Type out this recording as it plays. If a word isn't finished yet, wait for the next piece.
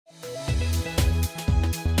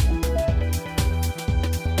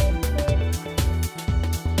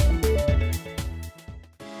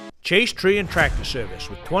Chase Tree and Tractor Service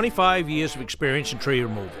with 25 years of experience in tree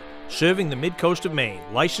removal. Serving the mid-coast of Maine,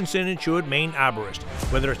 licensed and insured Maine arborist.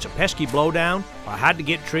 Whether it's a pesky blowdown or a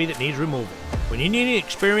hard-to-get tree that needs removal. When you need an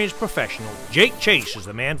experienced professional, Jake Chase is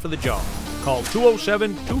the man for the job. Call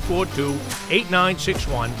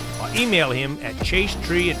 207-242-8961 or email him at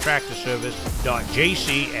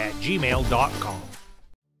chasetreeandtractorservice.jc@gmail.com.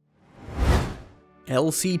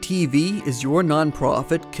 LCTV is your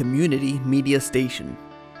nonprofit community media station.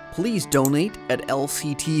 Please donate at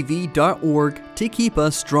lctv.org to keep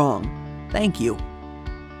us strong. Thank you. One,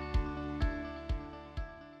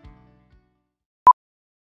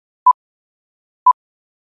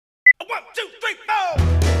 two, three, four.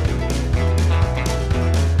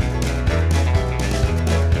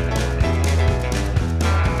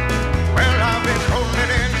 Well, I've been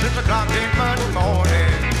rolling in since the clock came Monday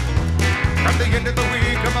morning. From the end of the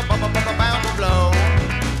week, I'm bound to blow.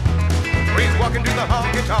 Breeze walking through the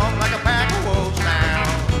honky-tonk like a pack of wolves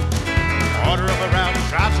now. Order up around the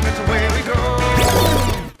shops and it's away we go.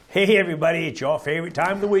 Hey everybody, it's your favorite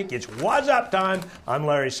time of the week. It's Wuzzup time. I'm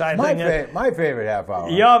Larry Sidelinger. My favorite half hour.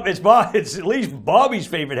 Yup, it's at least Bobby's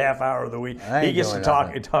favorite half hour of the week. He gets to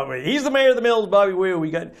talk. He's the mayor of the mills, Bobby Whear.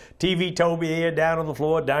 We got TV Toby here down on the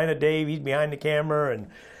floor, Dinah Dave, he's behind the camera, and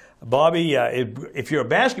Bobby, if you're a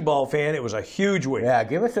basketball fan, it was a huge win. Yeah,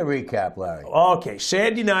 give us a recap, Larry. Okay,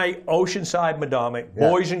 Saturday night, Oceanside, Madomic,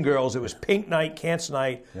 boys and girls. It was pink night, cancer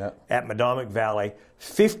night at Madomic Valley.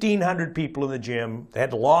 1,500 people in the gym. They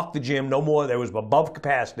had to lock the gym, no more. There was above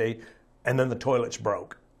capacity, and then the toilets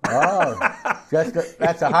broke. Oh,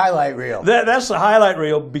 that's a highlight reel. That's the highlight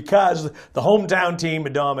reel because the hometown team,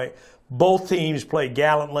 Madomic, both teams played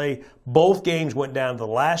gallantly. Both games went down to the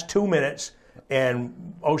last 2 minutes.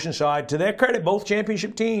 And Oceanside, to their credit, both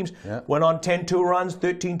championship teams went on 10-2 runs,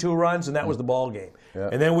 13-2 runs, and that was the ball game.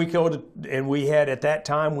 And then we had at that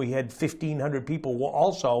time 1,500 people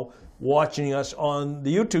also watching us on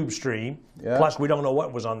the YouTube stream. Plus, we don't know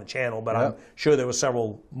what was on the channel, but I'm sure there were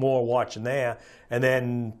several more watching there. And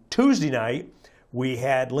then Tuesday night, we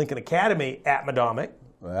had Lincoln Academy at Madomic.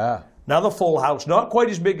 Another full house, not quite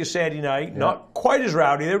as big as Saturday night, not quite as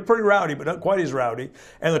rowdy. They were pretty rowdy, but not quite as rowdy.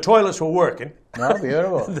 And the toilets were working. Oh,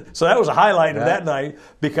 beautiful. So that was a highlight of that night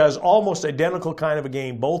because almost identical kind of a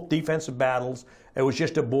game, both defensive battles. It was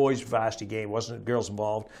just a boys' varsity game, wasn't girls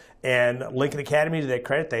involved. And Lincoln Academy, to their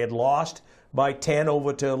credit, they had lost by 10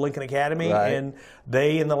 over to Lincoln Academy, and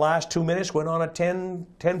they, in the last 2 minutes, went on a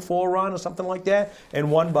 10-4 run or something like that,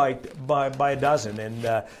 and won by a dozen.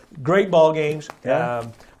 And great ball games.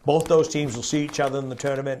 Both those teams will see each other in the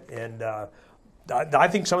tournament, and I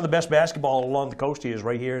think some of the best basketball along the coast here is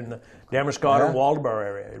right here in the Damascotta and Waldoboro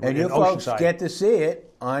area. And you folks get to see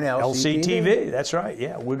it on LCTV. That's right.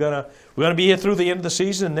 Yeah, we're gonna be here through the end of the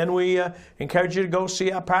season, and then we encourage you to go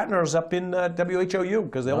see our partners up in WHOU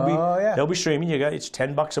because they'll be streaming. It's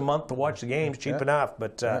 $10 a month to watch the games, cheap enough,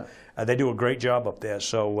 but they do a great job up there.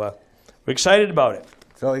 So we're excited about it.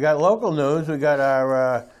 So we got local news. We got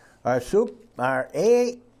our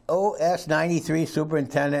AOS 93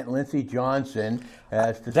 Superintendent Lindsey Johnson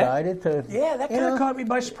has decided to... Yeah, that kind of caught me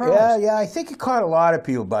by surprise. Yeah, I think it caught a lot of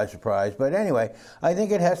people by surprise. But anyway, I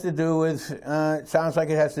think it has to do with, it sounds like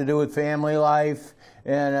it has to do with family life,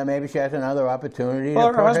 and maybe she has another opportunity.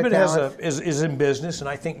 Well, her husband is in business, and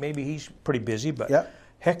I think maybe he's pretty busy, but...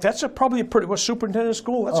 Heck, that's probably a pretty, superintendent of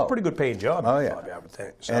school, that's a pretty good paying job. Oh, yeah. Bobby, I would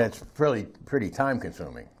think. So. And it's pretty time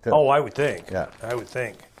consuming, too. Oh, I would think. Yeah. I would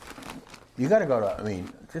think. You got to go to,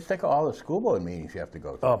 just think of all the school board meetings you have to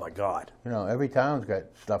go to. Oh, my God. Every town's got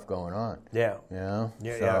stuff going on. Yeah. Yeah,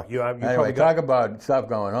 you anyway, talk about stuff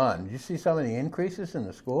going on. Did you see some of the increases in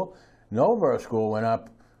the school? Noblesboro School went up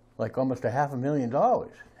like almost $500,000.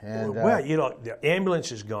 And, well, the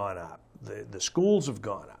ambulance has gone up. The schools have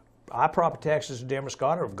gone up. Our property taxes in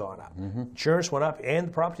Damascotta have gone up. Insurance went up, and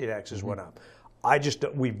the property taxes went up.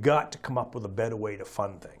 We've got to come up with a better way to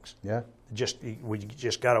fund things. Yeah. We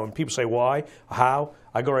just got to. When people say why, how,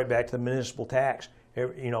 I go right back to the municipal tax.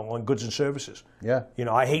 On goods and services. Yeah.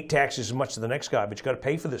 I hate taxes as much as the next guy, but you got to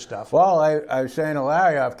pay for this stuff. Well, I was saying to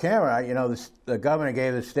Larry off camera. The governor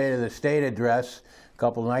gave the State of the State address a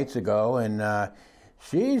couple nights ago, and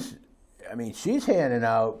she's handing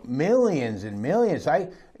out millions and millions.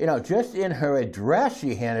 Just in her address,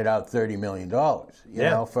 she handed out $30 million,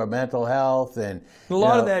 for mental health and a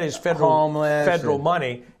lot of that is federal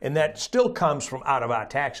money, and that still comes from out of our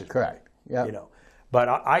taxes. Correct. Yeah. But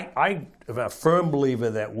I am a firm believer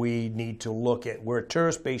that we need to look at, we're a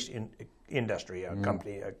tourist-based industry, a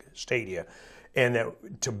company, a state here, and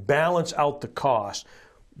that to balance out the cost,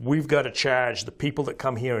 we've got to charge the people that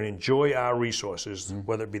come here and enjoy our resources,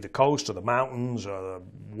 whether it be the coast or the mountains or the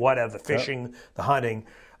whatever, the fishing, the hunting.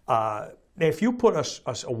 If you put a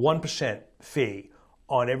 1% fee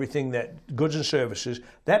on everything that goods and services,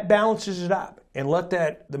 that balances it up, and let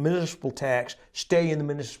the municipal tax stay in the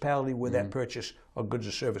municipality where that purchase of goods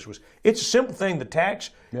or service was. It's a simple thing. The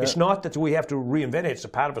tax, it's not that we have to reinvent it. It's a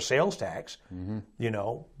part of a sales tax,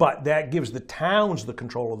 but that gives the towns the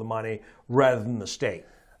control of the money rather than the state.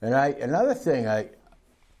 And another thing,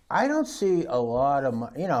 I don't see a lot of,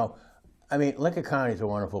 I mean, Lincoln County is a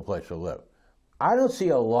wonderful place to live. I don't see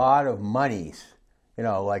a lot of monies,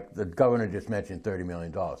 like the governor just mentioned, $30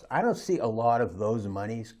 million. I don't see a lot of those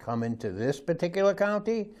monies coming to this particular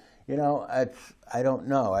county. I don't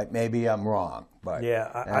know. Maybe I'm wrong. But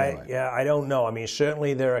anyway. I don't know. I mean,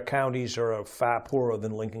 certainly there are counties that are far poorer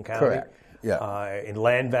than Lincoln County. Correct. Yeah. In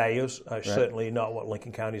land values, certainly not what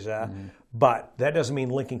Lincoln counties are. But that doesn't mean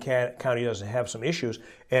Lincoln County doesn't have some issues.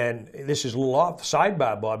 And this is a little off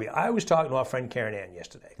sidebar, Bobby. I was talking to our friend Karen Ann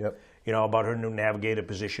yesterday. About her new navigator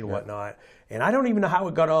position and whatnot. And I don't even know how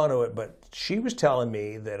it got onto it, but she was telling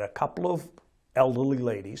me that a couple of elderly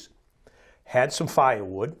ladies had some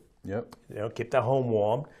firewood, kept their home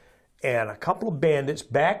warm, and a couple of bandits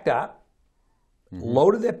backed up,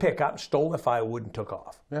 loaded their pickup, stole their firewood, and took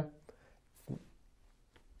off.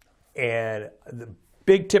 And the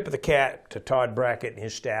big tip of the cap to Todd Brackett and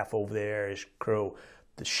his staff over there, his crew.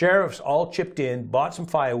 The sheriffs all chipped in, bought some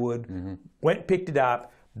firewood, went and picked it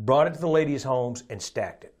up, brought it to the ladies' homes, and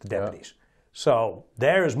stacked it, the deputies. So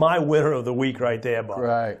there is my winner of the week right there, Bob.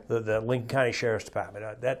 Right. The Lincoln County Sheriff's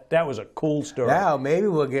Department. That was a cool story. Now maybe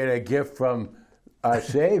we'll get a gift from our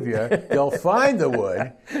Savior. They'll find the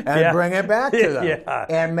wood and bring it back to them.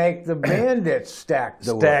 And make the bandits stack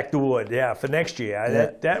the wood. Stack the wood, for next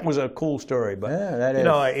year. That was a cool story. But, that is.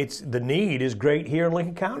 It's the need is great here in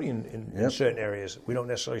Lincoln County in certain areas. We don't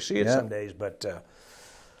necessarily see it some days, but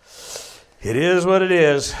it is what it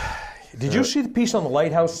is. Did you see the piece on the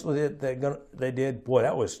lighthouse that they did? Boy,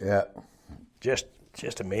 that was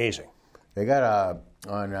just amazing. They got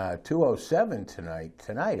on 207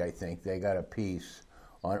 tonight, I think, they got a piece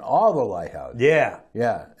on all the lighthouses. Yeah,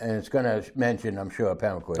 and it's going to mention, I'm sure,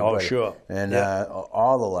 Pemaquid. Oh, sure. And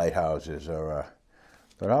all the lighthouses are.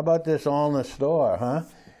 But how about this all in the store, huh?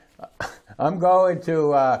 I'm going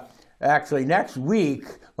to, actually, next week,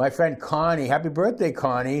 my friend Connie, happy birthday,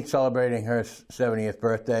 Connie, celebrating her 70th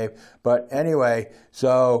birthday. But anyway,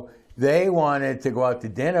 so they wanted to go out to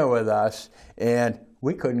dinner with us, and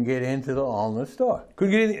we couldn't get into the all in the store.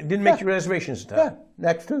 Couldn't get in, didn't make your reservations in time. Yeah,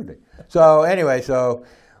 next Tuesday. So anyway, so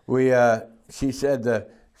we, she said that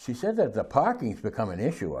the parking's become an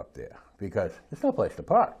issue up there because there's no place to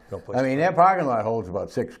park. Their parking lot holds about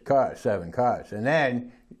 7 cars, and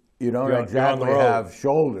then you don't exactly have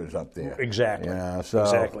shoulders up there. Exactly.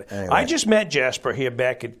 Exactly. Anyway. I just met Jasper here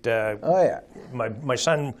back at. My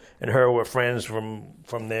son and her were friends from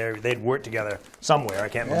there. They'd worked together somewhere. I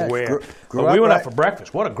can't remember where. But we went out for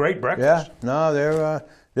breakfast. What a great breakfast! Yeah. No,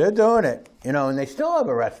 they're doing it. And they still have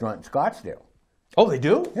a restaurant in Scottsdale. Oh, they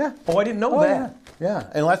do? Yeah. Oh, I didn't know that. Yeah.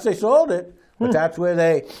 Unless they sold it, but that's where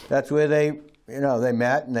they they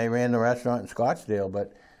met and they ran the restaurant in Scottsdale,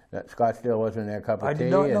 but. That Scottsdale wasn't their cup of tea. I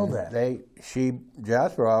did not know that.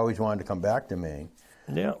 Jasper always wanted to come back to Maine.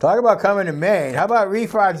 Yeah. Talk about coming to Maine. How about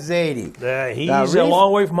Rifat Zaidi? He's a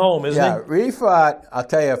long way from home, isn't he? Yeah, Rifat, I'll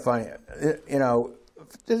tell you funny.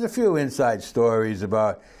 There's a few inside stories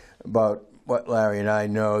about what Larry and I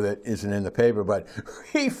know that isn't in the paper, but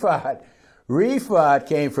Rifat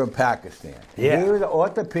came from Pakistan. Yeah. He was an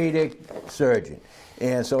orthopedic surgeon.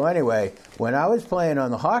 And so anyway, when I was playing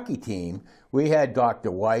on the hockey team, we had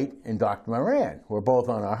Dr. White and Dr. Moran. We're both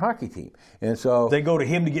on our hockey team, and so they go to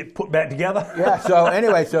him to get put back together. Yeah. So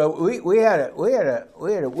anyway, so we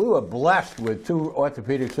were blessed with 2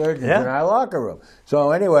 orthopedic surgeons in our locker room.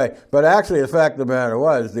 So anyway, but actually, the fact of the matter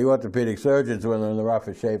was, the orthopedic surgeons were in the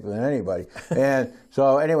roughest shape than anybody. And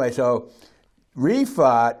so anyway, so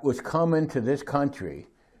Rifat was coming to this country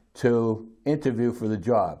to interview for the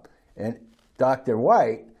job, and Dr.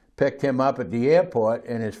 White picked him up at the airport,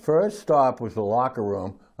 and his first stop was the locker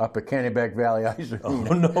room up at Kennebec Valley Ice Arena.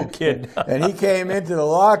 Oh, no kidding. And he came into the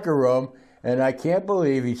locker room, and I can't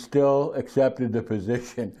believe he still accepted the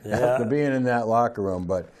position after being in that locker room.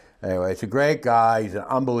 But anyway, he's a great guy. He's an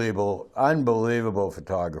unbelievable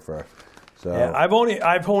photographer. So I've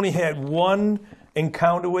only had one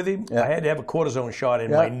encounter with him. I had to have a cortisone shot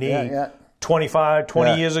in my knee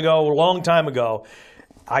 20 years ago, a long time ago.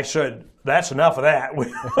 I said, that's enough of that.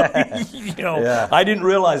 I didn't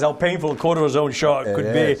realize how painful a cortisone shot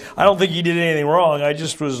could be. I don't think he did anything wrong. I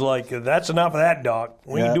just was like, that's enough of that, Doc.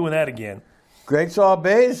 We ain't doing that again. Great Salt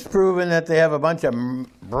Bay's proven that they have a bunch of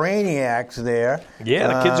brainiacs there. Yeah,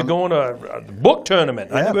 the kids are going to a book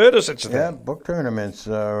tournament. I never heard of such a thing. Yeah, book tournaments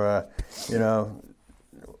are,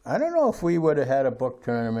 I don't know if we would have had a book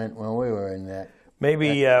tournament when we were in that.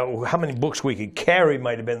 Maybe how many books we could carry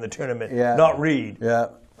might have been the tournament, not read. Yeah,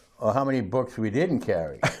 or how many books we didn't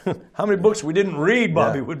carry. How many books we didn't read,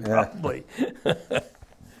 Bobby would probably.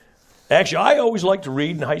 Actually, I always liked to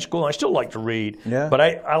read in high school. I still like to read, but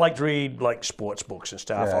I like to read like sports books and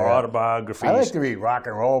stuff, or autobiographies. I like to read rock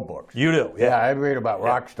and roll books. You do? Yeah, I read about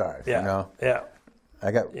rock stars, you know? Yeah.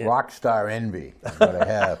 I got rock star envy, is what I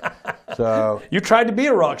have. So you tried to be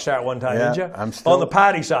a rock star at one time, didn't you? I'm still on the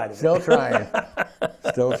party side of it. Still trying.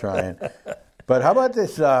 Still trying. But how about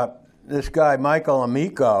this guy, Michael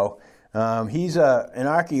Amico? He's an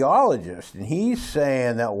archaeologist, and he's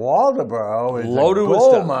saying that Waldoboro is loaded a with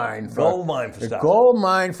gold stuff. mine for gold mine for stuff. Gold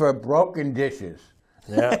mine for broken dishes.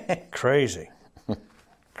 Yeah, crazy.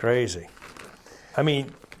 Crazy. I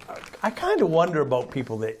mean, I kind of wonder about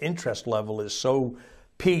people, their interest level is so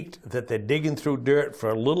peaked that they're digging through dirt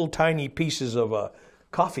for little tiny pieces of a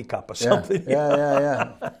coffee cup or something.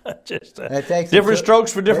 Yeah. Just different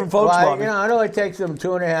strokes for different folks, Bobby. I know it takes them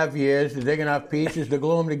 2.5 years to dig enough pieces to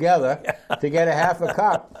glue them together to get a half a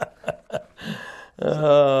cup.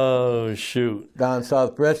 Oh, shoot. Down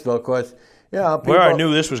South Bristol, of course. People, where I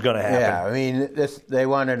knew this was going to happen. Yeah, I mean, they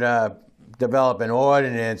wanted to develop an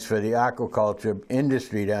ordinance for the aquaculture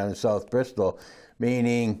industry down in South Bristol,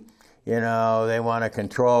 meaning, they want to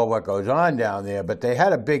control what goes on down there. But they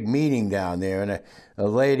had a big meeting down there, and a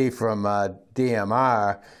lady from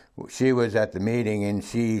DMR, she was at the meeting, and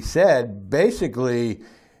she said, basically,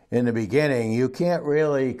 in the beginning, you can't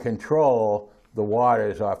really control the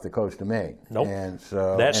waters off the coast of Maine. Nope. And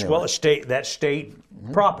so that's state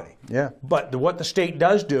property. Yeah. But what the state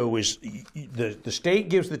does do is the state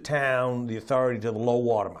gives the town the authority to the low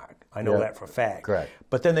water mark. I know that for a fact. Correct.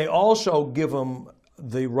 But then they also give them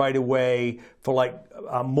the right of way for like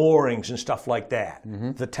moorings and stuff like that.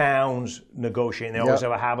 The towns negotiate. They always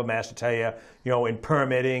have a harbor master tell you, in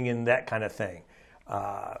permitting and that kind of thing.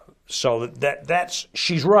 So that's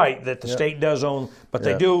she's right that the state does own, but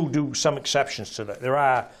they do some exceptions to that. There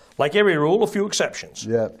are, like every rule, a few exceptions.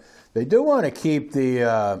 Yeah, they do want to keep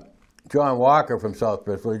the John Walker from South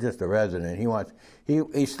Bristol. He's just a resident.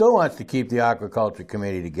 He still wants to keep the aquaculture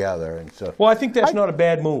committee together, and so. Well, I think that's not a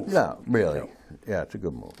bad move. No, really. Yeah, it's a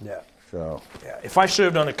good move. Yeah. So. Yeah, if I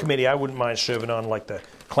served on a committee, I wouldn't mind serving on like the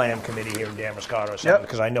clam committee here in Damascus or something,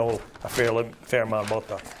 because I know a fair amount about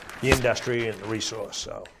the industry and the resource.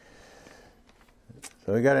 So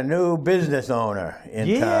we got a new business owner in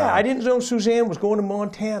town. Yeah, I didn't know Suzanne was going to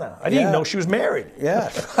Montana. I didn't even know she was married. Yeah.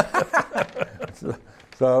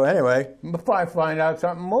 So anyway, we'll probably find out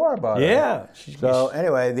something more about her. Yeah. So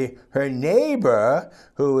anyway, her neighbor,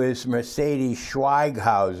 who is Mercedes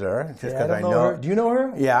Schweighauser, just because I know her. Do you know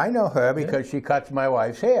her? Yeah, I know her because she cuts my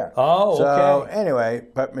wife's hair. Oh, okay. So anyway,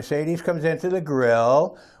 but Mercedes comes into the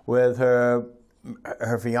grill with her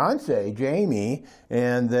fiance, Jamie,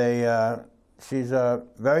 and she's a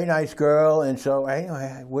very nice girl, and so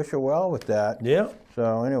I wish her well with that. Yeah.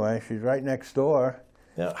 So anyway, she's right next door.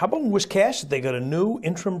 Yeah. How about in Wisconsin? They got a new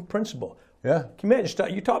interim principal. Yeah. Can you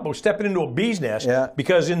imagine? You talk about stepping into a bee's nest. Yeah.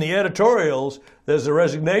 Because in the editorials, there's a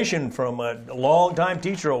resignation from a long-time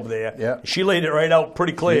teacher over there. Yeah. She laid it right out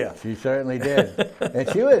pretty clear. She certainly did.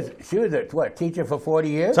 And she was a teacher for 40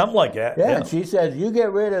 years? Something like that. Yeah, and she says, you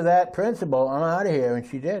get rid of that principal, I'm out of here. And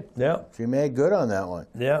she did. Yeah. She made good on that one.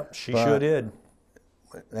 Yeah, she sure did.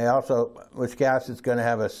 They also, Wisconsin's going to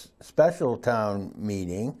have a special town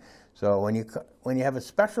meeting. So when you have a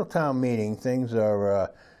special town meeting, things are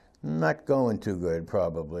not going too good,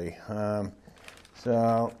 probably.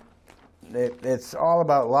 So it's all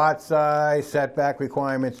about lot size, setback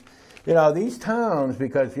requirements. These towns,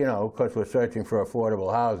 because, of course, we're searching for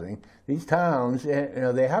affordable housing, these towns,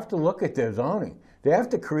 they have to look at their zoning. They have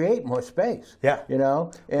to create more space. Yeah.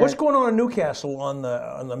 What's going on in Newcastle on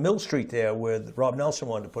the Mill Street there where Rob Nelson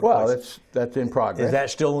wanted to put a place? Well, that's in progress. Is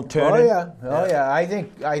that still turning? Oh yeah. I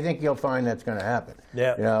think you'll find that's going to happen.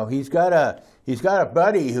 Yeah. He's got a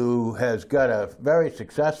buddy who has got a very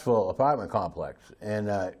successful apartment complex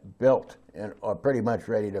and built or pretty much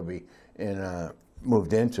ready to be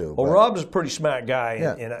moved into. Well, Rob's a pretty smart guy,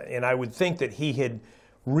 and I would think that he had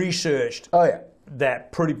researched. Oh yeah.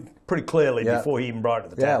 That pretty pretty clearly before he even brought it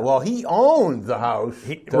to the town. Yeah, well, he owned the house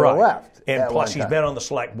to the left. And plus, he's been on the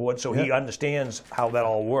select board, so he understands how that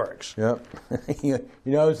all works. Yep. He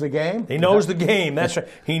knows the game? He knows the game. That's right.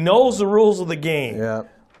 He knows the rules of the game. Yeah.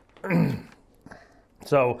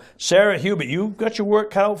 So, Sarah Hubert, you got your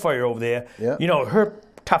work cut out for you over there. Yeah. You know, her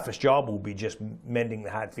toughest job will be just mending the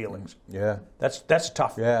hard feelings. Yeah. That's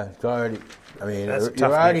tough. Yeah, it's already, I mean, That's a you've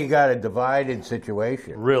tough already game. got a divided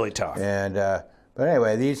situation. Really tough. And, but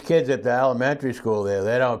anyway, these kids at the elementary school there,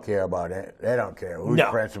 they don't care about it. They don't care who's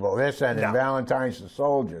principal. They're sending Valentines to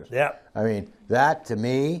soldiers. Yeah. I mean, that to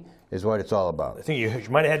me is what it's all about. I think you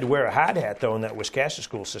might have had to wear a hard hat, though, in that Wisconsin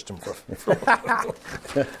school system.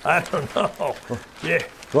 I don't know. Yeah.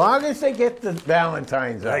 As long as they get the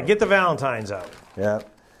Valentines out. Get the Valentines out. Yeah.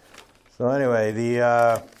 So anyway,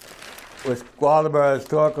 the with Waldeboro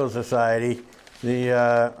Historical Society,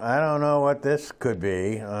 I don't know what this could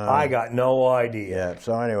be. I got no idea. Yeah.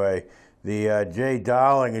 So anyway, the Jay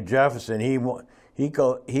Darling of Jefferson,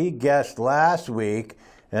 he guessed last week,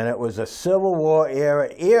 and it was a Civil War era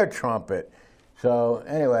ear trumpet. So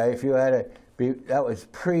anyway, if you had that was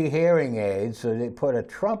pre-hearing aids, so they put a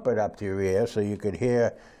trumpet up to your ear so you could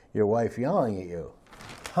hear your wife yelling at you.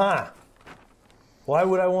 Huh. Why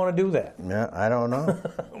would I want to do that? Yeah, I don't know.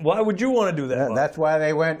 Why would you want to do that? Yeah, that's why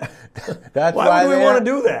they went. Why would we want to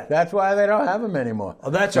do that? That's why they don't have them anymore.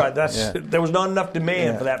 Oh, that's right. There was not enough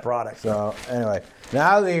demand for that product. So anyway,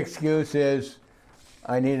 now the excuse is,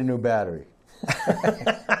 I need a new battery.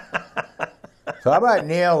 So how about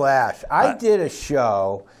Neil Lash? I did a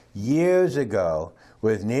show years ago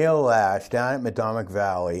with Neil Lash down at Madomic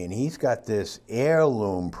Valley, and he's got this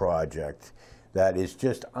heirloom project that is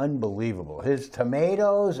just unbelievable. His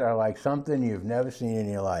tomatoes are like something you've never seen in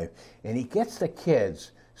your life. And he gets the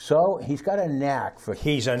kids, so he's got a knack for...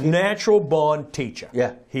 He's a natural born teacher.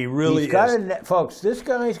 Yeah. He really is. Folks, this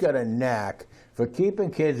guy's got a knack for keeping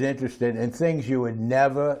kids interested in things you would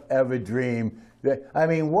never, ever dream. I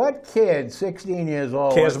mean, what kid, 16 years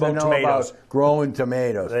old, cares wants to know about growing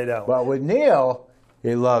tomatoes? They don't. But with Neil,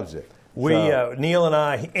 he loves it. Neil and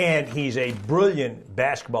I, and he's a brilliant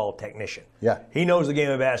basketball technician. Yeah. He knows the game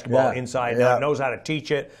of basketball inside and out, knows how to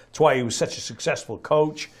teach it. That's why he was such a successful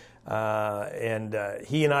coach. And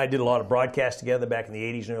he and I did a lot of broadcasts together back in the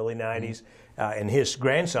 80s and early 90s. And his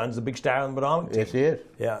grandson's the big star on the Madomic team. Yes, he is.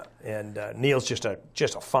 Yeah, and Neil's just a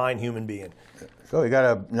fine human being. So we got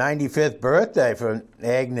a 95th birthday for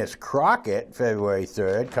Agnes Crockett, February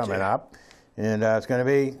 3rd, coming up. And it's going to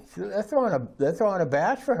be, they're throwing a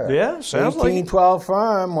bash for her. Yeah, sounds like 1812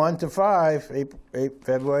 Farm, 1 to 5,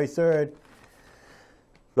 February 3rd.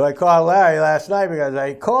 So I called Larry last night because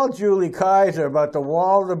I called Julie Kaiser about the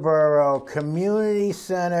Waldeboro Community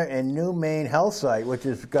Center and New Maine Health Site, which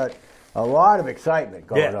has got a lot of excitement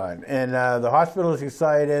going on. And the hospital's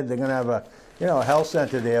excited. They're going to have a health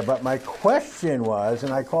center there. But my question was,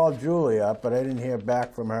 and I called Julie up, but I didn't hear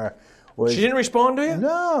back from her. She didn't respond to you?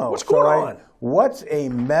 No. What's going on? What's a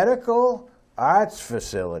medical arts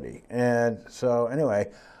facility? And so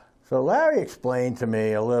anyway, so Larry explained to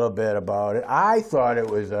me a little bit about it. I thought it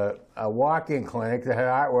was a walk-in clinic that had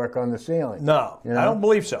artwork on the ceiling. No, I don't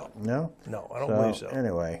believe so. No? No, I don't believe so.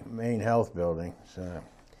 Anyway, Maine Health Building. So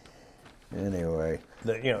anyway.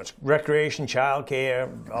 It's recreation, child care,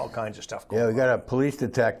 all kinds of stuff going on. Yeah, we got a police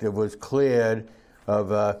detective was cleared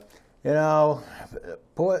of...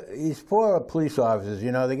 these poor police officers,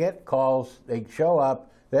 they get calls, they show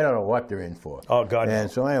up, they don't know what they're in for. Oh, God. And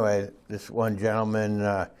so anyway, this one gentleman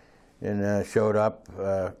showed up,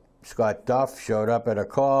 Scott Duff showed up at a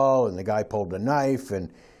call, and the guy pulled a knife,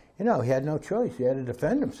 and, he had no choice. He had to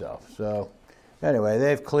defend himself. So anyway,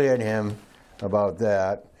 they've cleared him about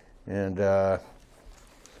that. And so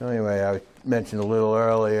anyway, I mentioned a little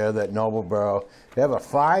earlier that Nobleboro, they have a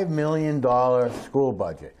 $5 million school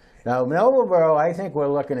budget. Now, Nobleboro, I think we're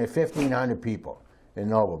looking at 1,500 people in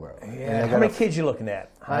Nobleboro. Yeah. How many kids are you looking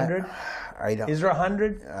at? 100? I don't. Is there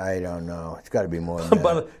 100? I don't know. It's got to be more than that.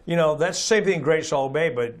 But, that's the same thing in Great Salt Bay,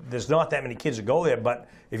 but there's not that many kids that go there. But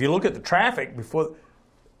if you look at the traffic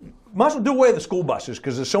might as well do away with the school buses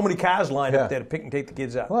because there's so many cars lined up there to pick and take the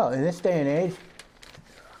kids out. Well, in this day and age,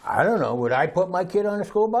 I don't know. Would I put my kid on a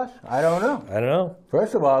school bus? I don't know. I don't know.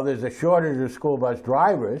 First of all, there's a shortage of school bus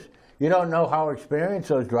drivers. You don't know how experienced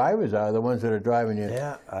those drivers are, the ones that are driving you.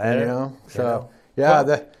 Yeah, I'm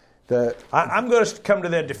going to come to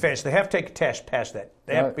their defense. They have to take a test, pass that.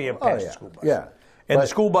 They have to be able to pass the school bus. Yeah. And the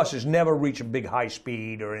school buses never reach a big high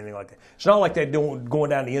speed or anything like that. It's not like they're going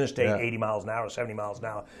down the interstate 80 miles an hour or 70 miles an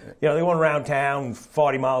hour. They're going around town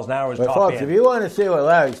 40 miles an hour is top folks, end. if you want to see what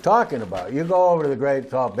Larry's talking about, you go over to the Great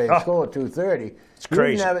Salt Bay School at 2:30, It's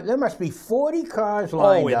crazy. There must be 40 cars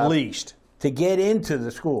lined up at least. to get into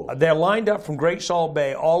the school. They're lined up from Great Salt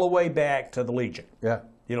Bay all the way back to the Legion. Yeah.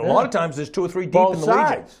 You know, a lot of times there's 2 or 3 deep Both in the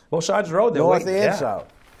sides. Legion. Both sides of the road. They're North waiting. and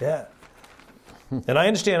south. Yeah. And I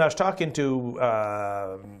understand, I was talking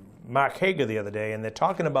to Mark Hager the other day, and they're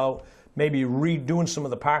talking about maybe redoing some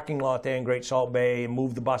of the parking lot there in Great Salt Bay and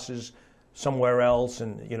move the buses somewhere else.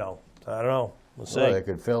 And, you know, I don't know. We'll see. Well, they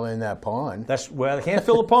could fill in that pond. That's well, they can't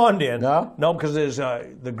fill the pond in. No? No, because there's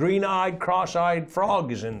the green-eyed, cross-eyed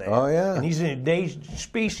frog is in there. Oh, yeah. And he's an endangered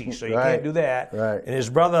species, so you Right. can't do that. Right. And his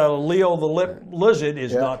brother Leo the lizard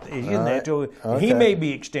is not. He's in there too. And he Okay. may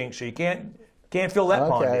be extinct, so you can't fill that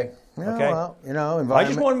pond in. Yeah, Okay. well, you know, I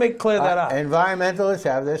just want to make clear that up. Environmentalists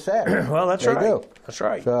have their say. Well, that's They right. do. That's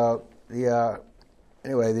right. So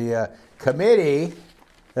anyway, the committee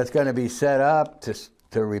that's going to be set up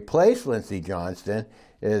to replace Lindsey Johnston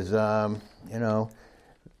is, you know,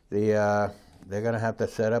 they're going to have to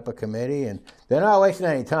set up a committee, and they're not wasting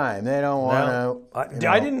any time. They don't want to.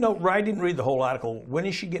 I didn't know. I didn't read the whole article. When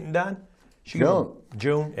is she getting done? June.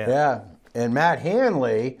 Yeah. Yeah, and Matt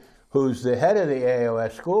Hanley, who's the head of the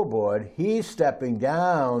AOS school board, he's stepping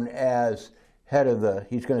down as head of the.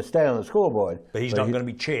 He's going to stay on the school board, But he's not going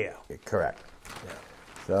to be chair. Correct. Yeah.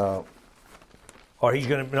 So. Or he's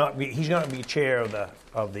going to not be. He's going to be chair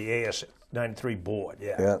of the AS 93 board.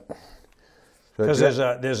 Yeah. Yeah. Because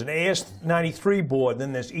there's an AS 93 board,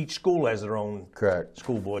 then there's each school has their own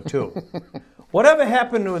school board too. Whatever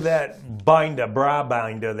happened to that bra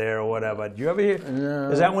binder there or whatever? Did you ever hear?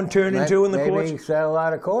 No. Is that one turned into in the courts? Maybe settle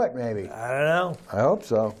out of court, maybe. I don't know. I hope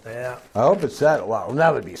so. Yeah. I hope it's settled. Well, it'll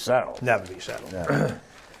never be settled. Never be settled. Yeah.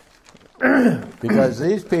 Because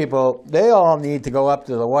these people, they all need to go up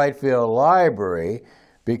to the Whitefield Library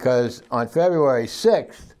because on February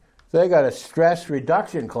 6th, they got a stress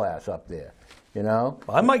reduction class up there, you know?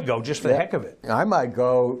 Well, I might go just for the heck of it. I might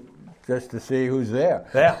go just to see who's there.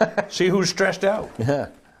 Yeah. See who's stressed out. Yeah.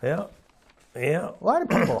 Yeah. Yeah. A lot of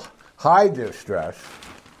people hide their stress.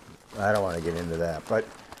 I don't want to get into that. But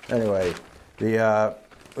anyway, we got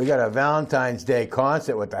a Valentine's Day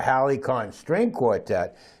concert with the Hallicon String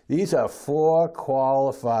Quartet. These are 4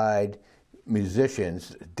 qualified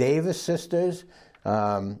musicians, Davis sisters.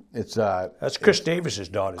 That's Chris Davis's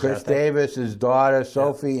daughter. Chris Davis's daughter,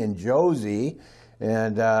 Sophie and Josie,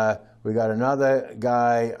 and we got another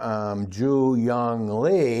guy, Ju Young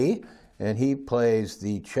Lee, and he plays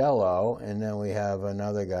the cello, and then we have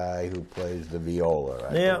another guy who plays the viola.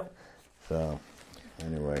 I think. So,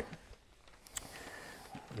 anyway,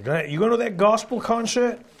 you going to that gospel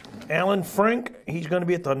concert? Alan Frink, he's going to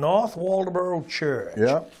be at the North Waldoboro Church.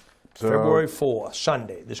 Yep. So, February 4th,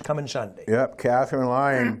 Sunday, this coming Sunday. Yep, Catherine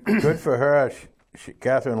Lyon, good for her.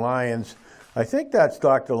 Catherine Lyons, I think that's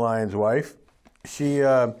Dr. Lyons' wife. She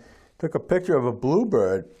took a picture of a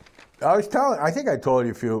bluebird. I think I told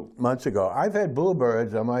you a few months ago, I've had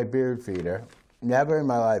bluebirds on my bird feeder. Never in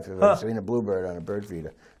my life have I seen a bluebird on a bird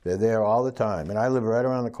feeder. They're there all the time, and I live right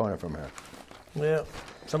around the corner from her. Yeah.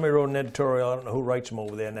 Somebody wrote an editorial. I don't know who writes them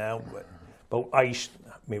over there now, but ice.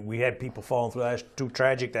 I mean, we had people falling through that. It's too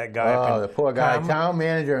tragic, that guy. Oh, the poor guy. Town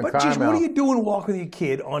manager in But Carmel. geez, what are you doing walking with your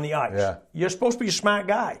kid on the ice? Yeah. You're supposed to be a smart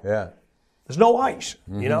guy. Yeah. There's no ice.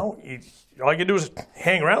 You know? All you can do is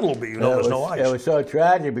hang around a little bit. You know, there's no ice. It was so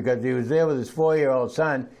tragic because he was there with his 4-year-old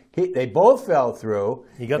son. They both fell through.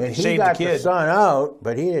 He got and to he save got the kid. son out,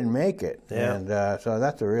 but he didn't make it. Yeah. And so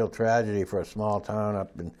that's a real tragedy for a small town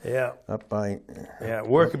up by. Yeah,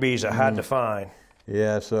 worker bees are hard to find.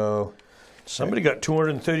 Yeah, so. Somebody got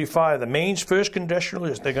 235. The Maine's first congressional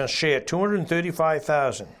list. They're going to share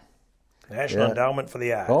 235,000. National Endowment for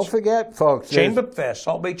the Arts. Don't forget, folks.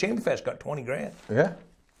 Salt Bay Chamber Fest got 20 grand. Yeah,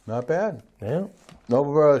 not bad. Yeah.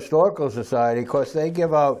 Noblesboro Historical Society, of course, they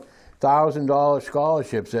give out $1,000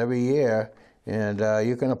 scholarships every year, and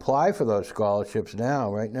you can apply for those scholarships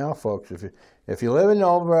now, right now, folks. If you live in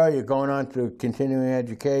Noblesboro, you're going on to continuing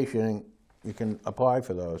education, you can apply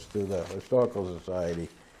for those through the Historical Society.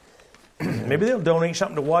 Maybe they'll donate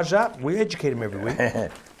something to Wuzzup. We educate them every week.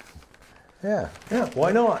 Yeah. Yeah,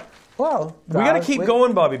 why not? Well, We got to keep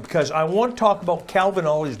going, Bobby, because I want to talk about Calvin and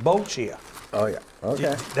all his boats here. Oh, yeah.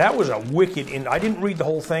 Okay. That was a wicked, and I didn't read the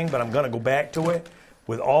whole thing, but I'm going to go back to it.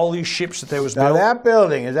 With all these ships that there was Now, built. that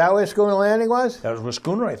building, is that where Schooner Landing was? That was where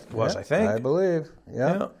Schooner was, I think. I believe.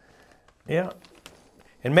 Yeah. Yeah.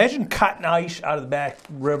 Imagine cutting ice out of the back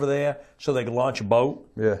river there so they could launch a boat.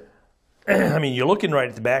 Yeah. I mean, you're looking right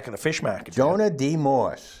at the back of the fish market. Jonah D.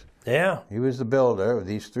 Morse. Yeah. He was the builder of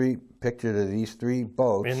these 3, pictured of these 3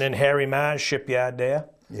 boats. And then Harry Marr's shipyard there.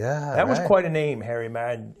 Yeah. That was quite a name, Harry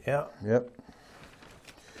Marr. Yeah. Yep.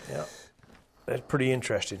 Yeah. That's pretty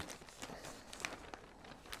interesting.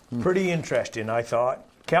 Pretty interesting, I thought.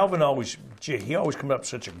 Calvin always, he always comes up with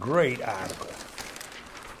such a great article.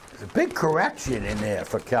 There's a big correction in there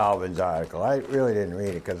for Calvin's article. I really didn't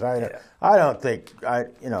read it because I don't think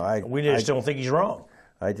We just don't think he's wrong.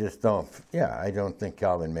 I just don't. Yeah, I don't think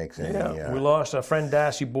Calvin makes any. Yeah, we lost our friend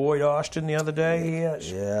Darcy Boyd Austin the other day.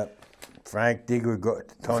 Yes. Yeah. Tony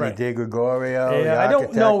DeGregorio. Yeah, I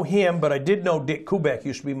don't know him, but I did know Dick Kubek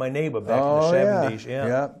used to be my neighbor back in the 70s.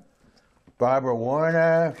 Yeah. Barbara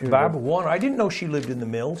Warner. Warner. I didn't know she lived in the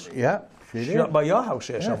Mills. Yeah, she did. Up by your house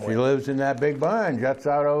there somewhere. She lives in that big barn, juts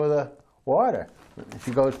out over the water.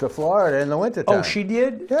 She goes to Florida in the wintertime. Oh, she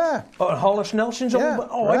did? Yeah. Oh, Hollis Nelson's? Yeah,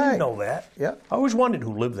 Oh, right. I didn't know that. Yeah. I always wondered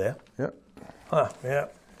who lived there. Yeah. Huh, yeah.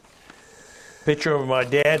 Picture of my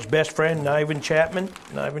dad's best friend, Niven Helen.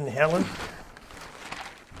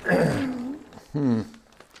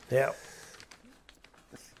 Yeah.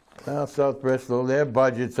 Well, South Bristol, their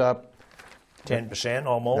budget's up 10%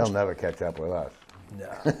 almost. They'll never catch up with us.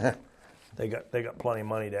 No. They got plenty of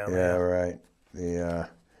money down there. Yeah, right.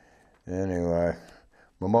 Anyway,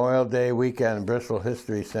 Memorial Day weekend, Bristol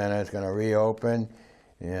History Center is going to reopen,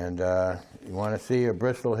 and you want to see your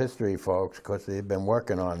Bristol history, folks, because they've been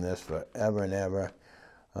working on this forever and ever.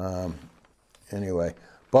 Anyway,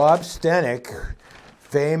 Bob Stenick,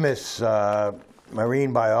 famous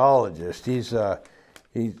marine biologist, he's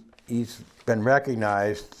been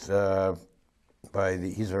recognized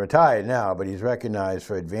he's retired now, but he's recognized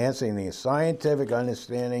for advancing the scientific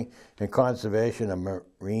understanding and conservation of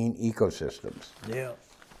marine ecosystems. Yeah.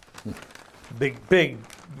 Big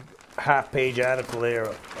half-page article there. A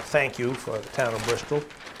thank you for the town of Bristol.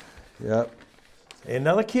 Yep.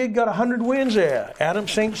 Another kid got 100 wins there. Adam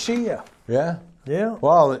St. Cyr. Yeah. Yeah.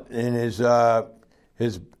 Well, and his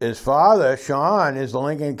father, Sean, is the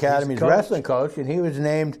Lincoln Academy's wrestling coach, and he was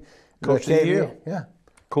named Coach of the Year. Yeah.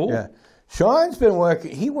 Cool. Yeah. Sean's been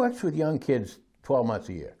working. He works with young kids 12 months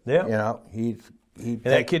a year. Yeah. You know, and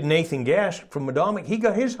that kid Nathan Gash from Madomic, he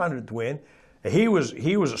got his 100th win. He was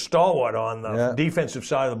a stalwart on the defensive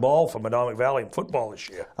side of the ball for Madomic Valley in football this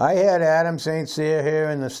year. I had Adam St. Cyr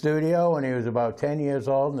here in the studio when he was about 10 years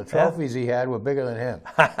old, and the trophies he had were bigger than him.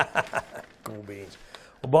 Cool beans.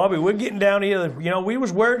 Well, Bobby, we're getting down here. You know, we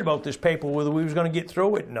was worried about this paper, whether we was going to get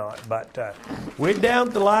through it or not. But we're down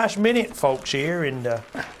to the last minute, folks, here, and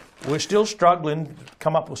we're still struggling to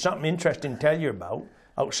come up with something interesting to tell you about,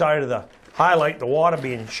 outside of the highlight, the water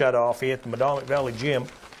being shut off here at the Madomic Valley Gym.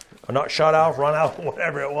 Or not shut off, run out,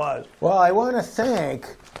 whatever it was. Well, I want to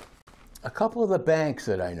thank a couple of the banks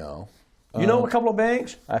that I know. You know a couple of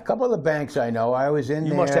banks? A couple of the banks I know. I was in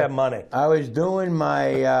there. You must have money. I was doing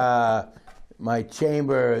my my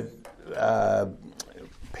chamber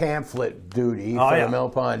pamphlet duty for the Mill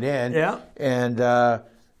Pond Inn. Yeah. And the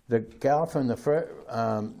gal from the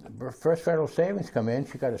First Federal Savings come in.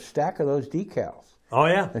 She got a stack of those decals. Oh,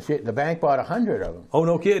 yeah? And the bank bought 100 of them. Oh,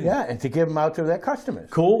 no kidding? Yeah, and to give them out to their customers.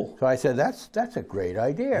 Cool. So I said, that's a great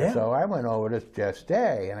idea. Yeah. So I went over to Jess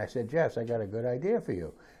Day, and I said, Jess, I got a good idea for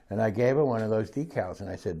you. And I gave her one of those decals, and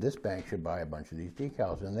I said, this bank should buy a bunch of these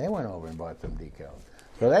decals. And they went over and bought some decals.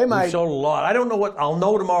 So they might... We sold a lot. I don't know what... I'll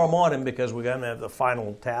know tomorrow morning because we're going to have the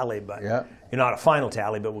final tally. But not a final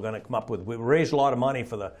tally, but we're going to come up with... We raised a lot of money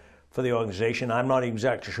for the organization. I'm not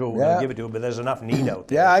exactly sure we're going to give it to, but there's enough need out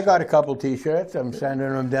there. Yeah, I got a couple T-shirts. I'm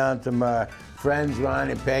sending them down to my friends Ron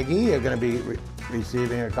and Peggy. They're going to be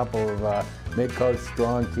receiving a couple of Midcoast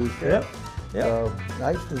Strong T-shirts. Yep. So,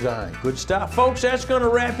 nice design. Good stuff. Folks, that's going to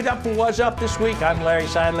wrap it up for Wuzzup this week. I'm Larry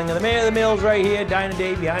Sidelinger, the man of the mills right here. Dinah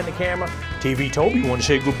Dave behind the camera. TV Toby, you want to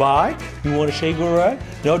say goodbye? You want to say goodbye?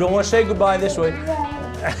 No, don't want to say goodbye this way.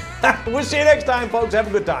 We'll see you next time, folks. Have a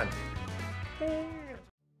good time.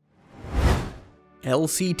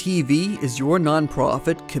 LCTV is your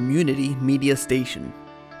nonprofit community media station.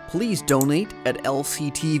 Please donate at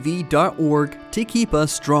lctv.org to keep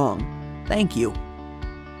us strong. Thank you.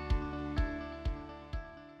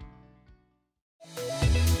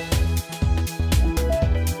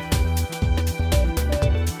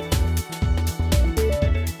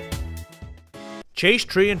 Chase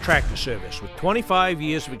Tree and Tractor Service with 25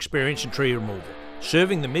 years of experience in tree removal.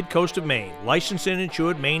 Serving the mid-coast of Maine, licensed and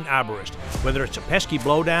insured Maine arborist. Whether it's a pesky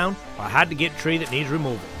blowdown or a hard-to-get tree that needs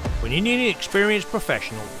removal. When you need an experienced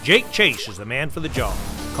professional, Jake Chase is the man for the job.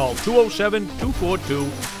 Call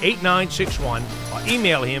 207-242-8961 or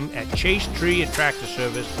email him at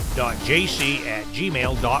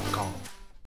chasetreeandtractorservice.jc@gmail.com.